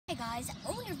guys,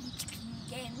 owner from Chicken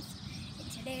Games,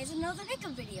 and today is another Nika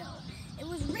video. It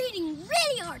was raining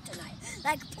really hard tonight,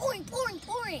 like pouring.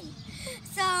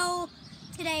 So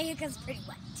today Nika's pretty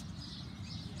wet.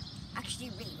 Actually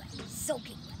really wet,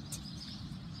 soaking wet.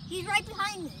 He's right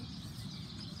behind me.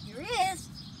 Here he is.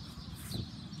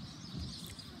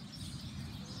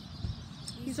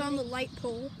 He's on the light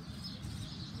pole.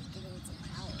 He's getting some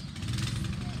power.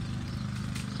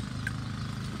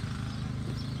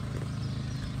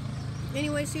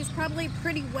 Anyways, he's probably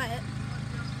pretty wet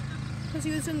because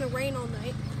he was in the rain all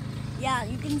night. Yeah,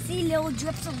 you can see little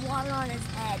drips of water on his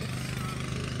head.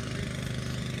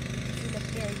 If you look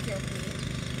very carefully.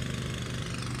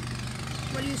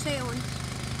 What do you say, Owen?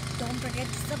 Don't forget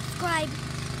to subscribe.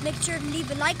 Make sure to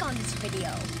leave a like on this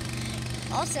video.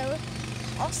 Also,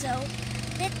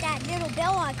 hit that little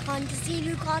bell icon to see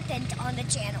new content on the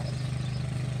channel.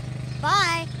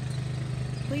 Bye.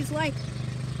 Please like.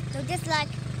 So dislike.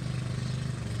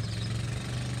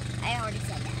 I already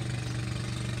said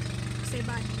that. Say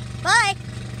bye. Bye.